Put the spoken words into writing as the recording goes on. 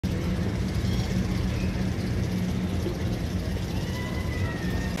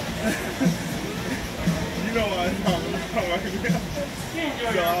And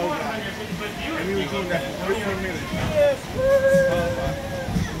we were doing that for 3 minutes.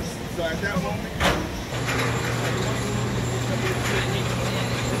 So at that moment,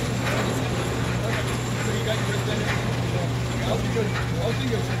 so you got your second. I'll do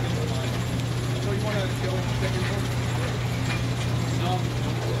your second one. So you want to go second one? No.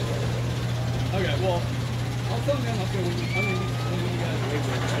 Okay, well, I'll tell them I'll go when you guys wait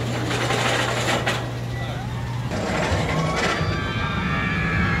there.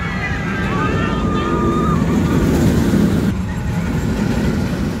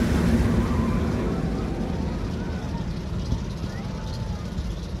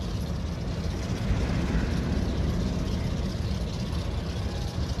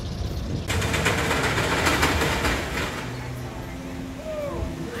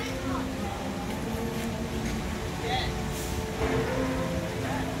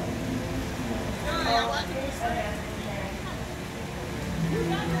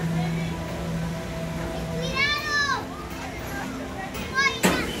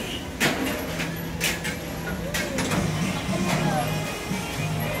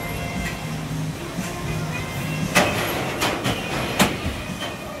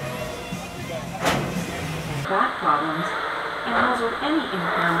 Back problems, and those with any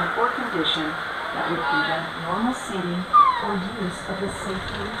impairment or condition that would prevent normal seating or use of the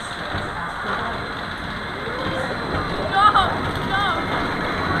safety restraints as provided.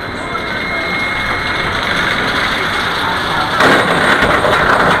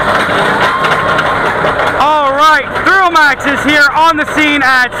 All right, Maxx is here on the scene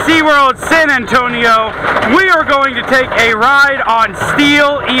at SeaWorld San Antonio. We are going to take a ride on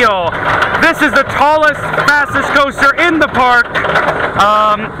Steel Eel. This is the tallest, fastest coaster in the park.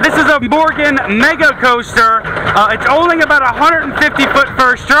 This is a Morgan mega coaster. It's only about 150-foot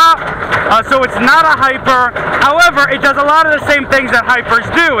first drop, so it's not a hyper. However, it does a lot of the same things that hypers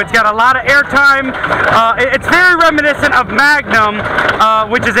do. It's got a lot of airtime. It's very reminiscent of Magnum,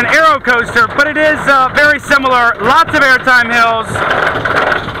 which is an aero coaster, but it is very similar. Lots of airtime hills.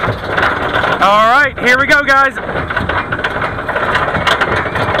 All right, here we go, guys.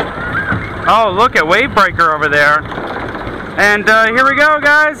 Oh, look at Wave Breaker over there. And here we go,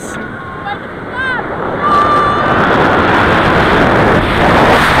 guys.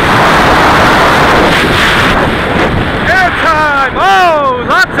 Airtime! Oh,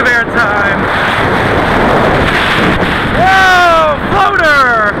 lots of airtime. Whoa,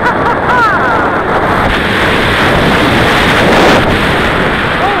 floater!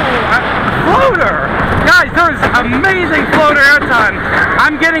 Floater! Guys, there's amazing floater airtime.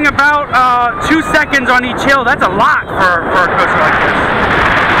 I'm getting about 2 seconds on each hill. That's a lot for a coaster like this.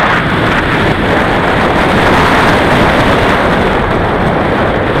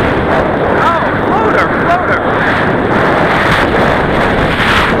 Oh, floater!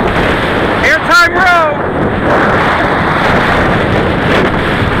 Airtime row!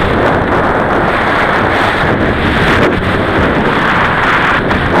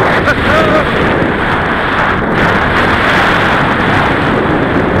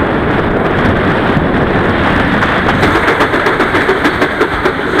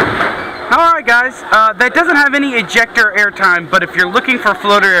 Guys, that doesn't have any ejector airtime, but if you're looking for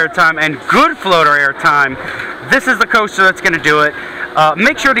floater airtime and good floater airtime, this is the coaster that's going to do it.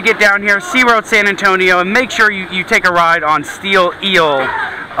 Make sure to get down here, SeaWorld San Antonio, and make sure you take a ride on Steel Eel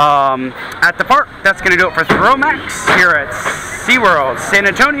at the park. That's going to do it for Maxx here at SeaWorld San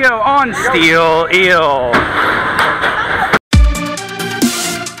Antonio on Steel Eel.